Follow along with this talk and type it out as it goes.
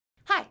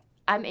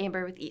I'm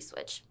Amber with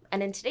eSwitch,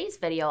 and in today's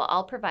video,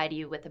 I'll provide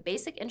you with a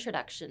basic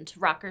introduction to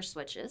rocker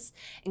switches,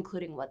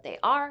 including what they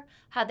are,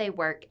 how they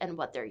work, and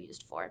what they're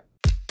used for.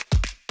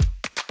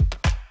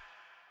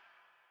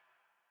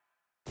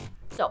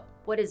 So,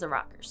 what is a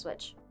rocker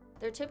switch?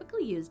 They're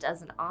typically used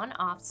as an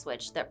on-off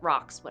switch that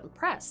rocks when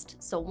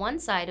pressed, so one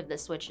side of the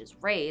switch is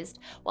raised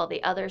while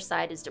the other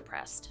side is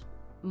depressed,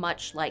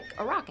 much like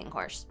a rocking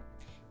horse.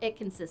 It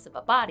consists of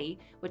a body,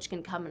 which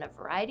can come in a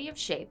variety of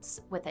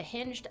shapes, with a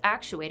hinged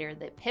actuator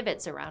that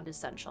pivots around a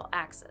central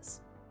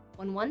axis.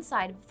 When one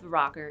side of the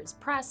rocker is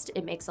pressed,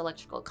 it makes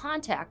electrical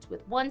contact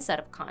with one set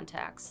of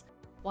contacts,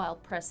 while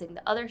pressing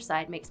the other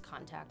side makes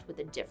contact with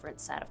a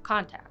different set of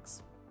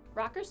contacts.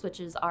 Rocker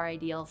switches are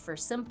ideal for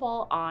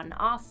simple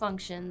on-off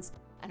functions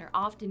and are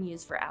often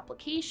used for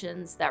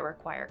applications that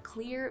require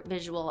clear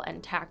visual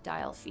and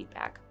tactile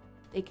feedback.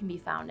 They can be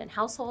found in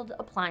household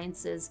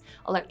appliances,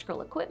 electrical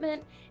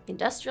equipment,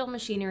 industrial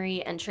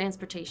machinery, and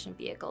transportation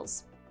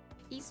vehicles.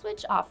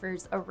 eSwitch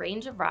offers a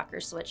range of rocker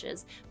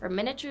switches from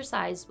miniature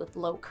size with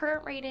low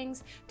current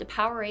ratings to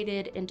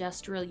power-rated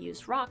industrial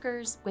use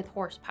rockers with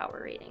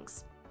horsepower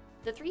ratings.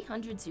 The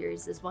 300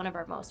 series is one of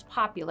our most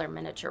popular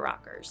miniature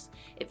rockers.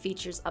 It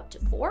features up to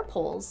 4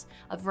 poles,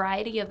 a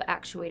variety of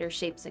actuator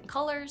shapes and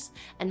colors,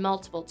 and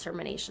multiple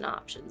termination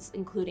options,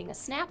 including a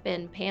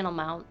snap-in panel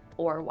mount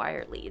or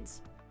wire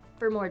leads.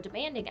 For more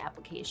demanding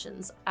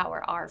applications,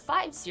 our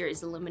R5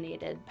 series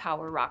illuminated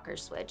power rocker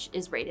switch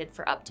is rated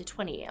for up to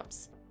 20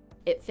 amps.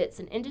 It fits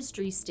an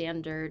industry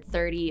standard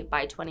 30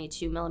 by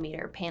 22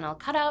 millimeter panel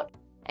cutout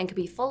and can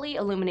be fully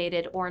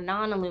illuminated or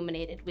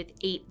non-illuminated with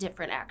 8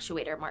 different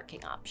actuator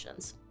marking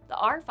options. The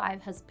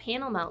R5 has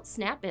panel mount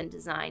snap-in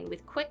design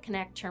with quick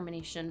connect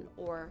termination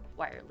or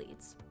wire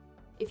leads.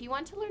 If you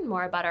want to learn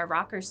more about our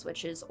rocker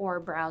switches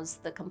or browse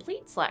the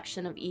complete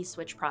selection of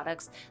eSwitch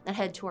products, then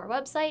head to our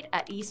website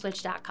at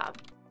eswitch.com.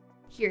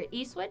 Here at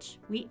eSwitch,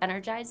 we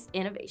energize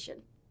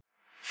innovation.